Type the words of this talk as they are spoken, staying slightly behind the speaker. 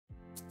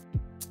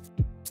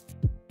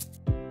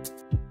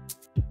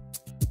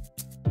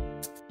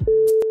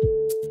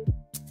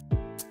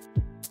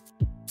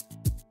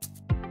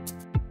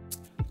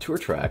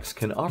TourTrax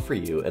can offer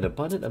you an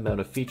abundant amount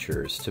of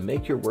features to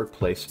make your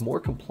workplace more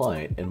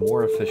compliant and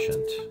more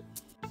efficient.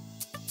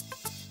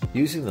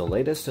 Using the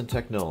latest in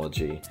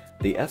technology,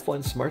 the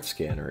F1 Smart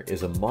Scanner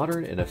is a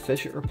modern and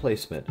efficient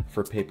replacement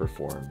for paper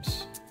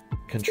forms.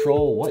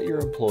 Control what your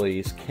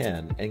employees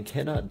can and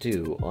cannot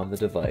do on the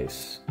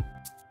device.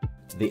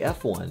 The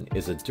F1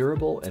 is a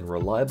durable and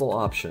reliable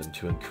option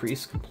to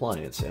increase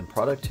compliance and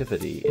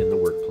productivity in the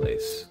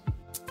workplace.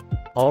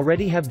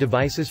 Already have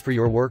devices for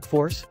your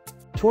workforce?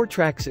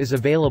 TourTrax is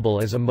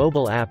available as a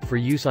mobile app for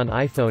use on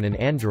iPhone and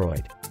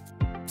Android.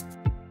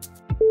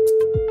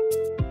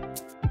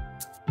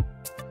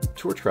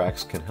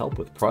 TourTrax can help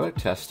with product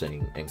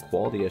testing and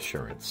quality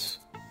assurance.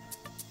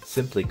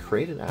 Simply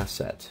create an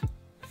asset,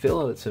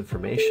 fill out its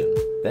information,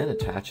 then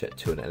attach it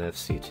to an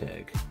NFC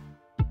tag.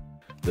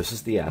 This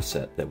is the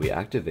asset that we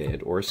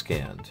activated or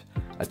scanned.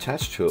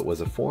 Attached to it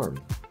was a form,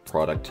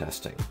 product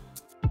testing.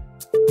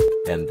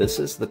 And this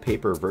is the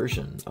paper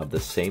version of the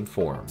same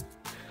form.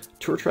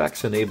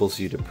 TourTrax enables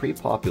you to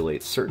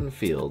pre-populate certain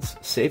fields,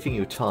 saving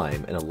you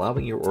time and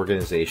allowing your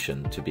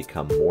organization to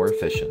become more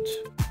efficient.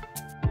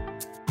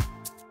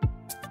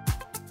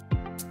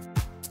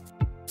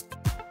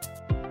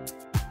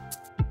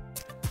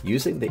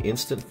 Using the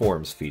Instant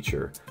Forms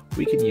feature,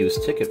 we can use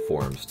ticket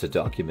forms to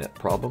document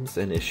problems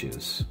and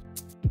issues.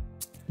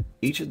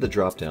 Each of the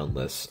drop-down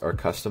lists are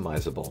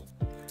customizable.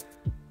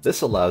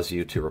 This allows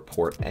you to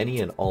report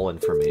any and all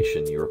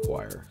information you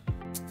require.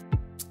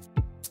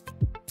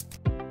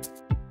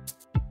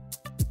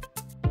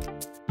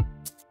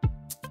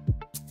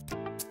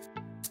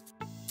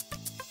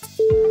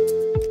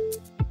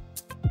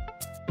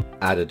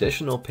 Add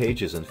additional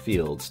pages and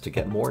fields to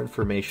get more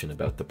information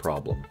about the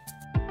problem.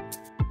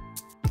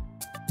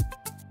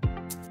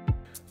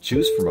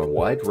 Choose from a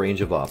wide range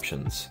of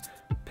options: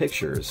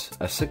 pictures,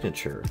 a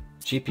signature,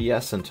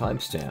 GPS and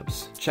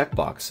timestamps,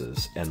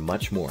 checkboxes, and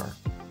much more.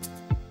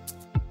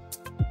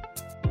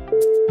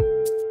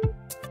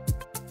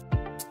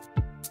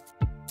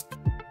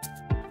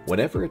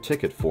 Whenever a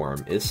ticket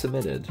form is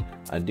submitted,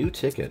 a new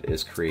ticket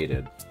is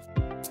created.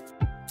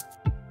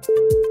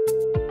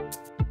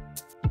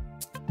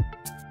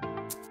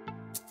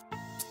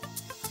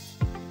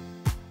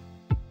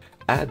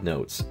 Add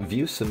notes,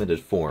 view submitted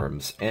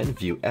forms, and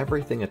view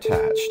everything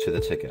attached to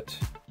the ticket.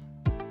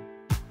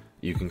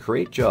 You can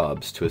create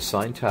jobs to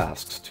assign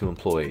tasks to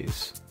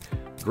employees.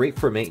 Great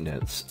for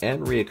maintenance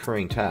and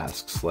recurring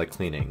tasks like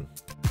cleaning.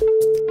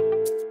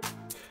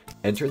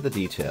 Enter the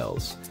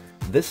details.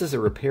 This is a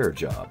repair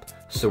job,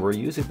 so we're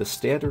using the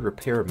standard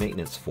repair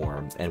maintenance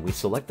form and we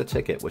select the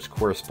ticket which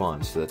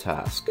corresponds to the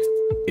task.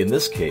 In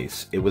this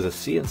case, it was a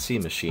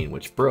CNC machine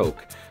which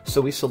broke, so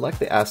we select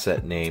the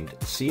asset named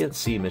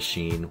CNC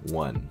Machine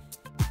 1.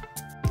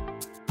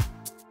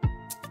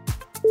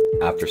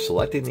 After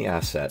selecting the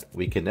asset,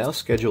 we can now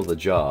schedule the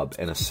job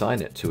and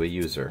assign it to a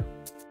user.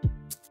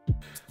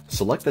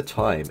 Select the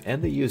time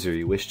and the user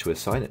you wish to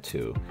assign it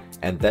to,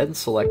 and then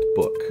select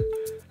Book.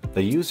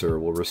 The user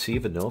will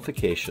receive a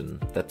notification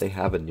that they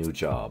have a new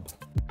job.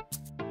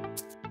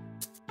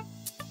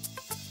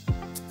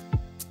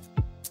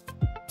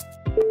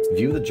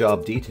 View the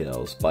job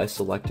details by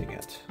selecting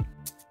it.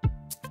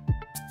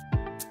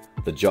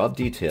 The job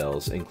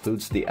details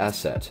includes the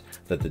asset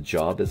that the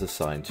job is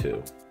assigned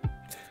to.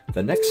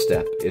 The next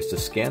step is to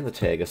scan the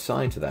tag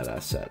assigned to that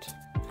asset.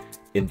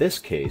 In this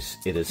case,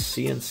 it is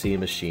CNC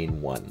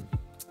Machine 1.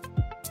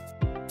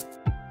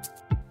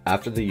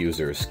 After the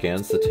user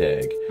scans the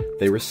tag,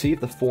 they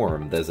receive the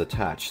form that is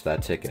attached to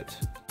that ticket.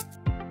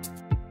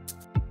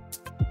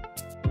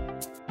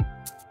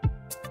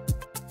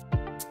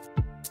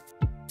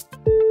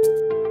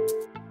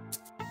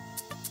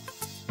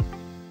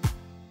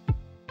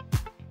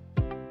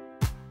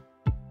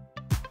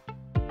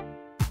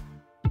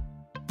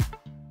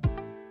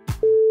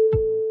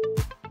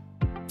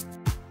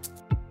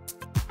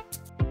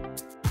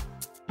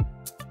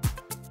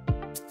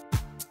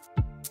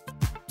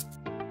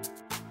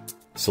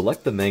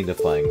 Select the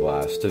magnifying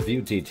glass to view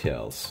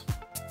details.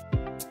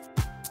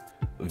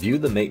 View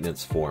the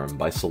maintenance form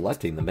by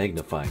selecting the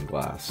magnifying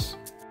glass.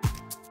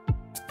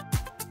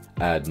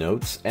 Add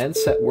notes and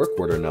set work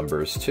order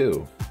numbers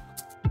too.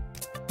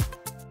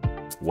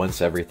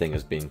 Once everything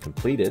has been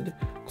completed,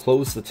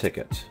 close the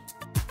ticket.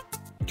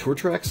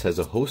 TourTrax has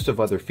a host of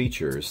other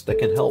features that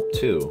can help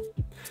too.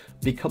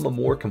 Become a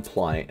more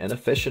compliant and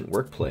efficient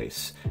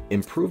workplace.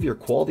 Improve your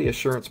quality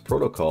assurance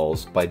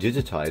protocols by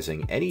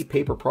digitizing any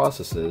paper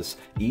processes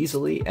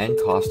easily and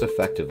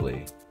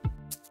cost-effectively.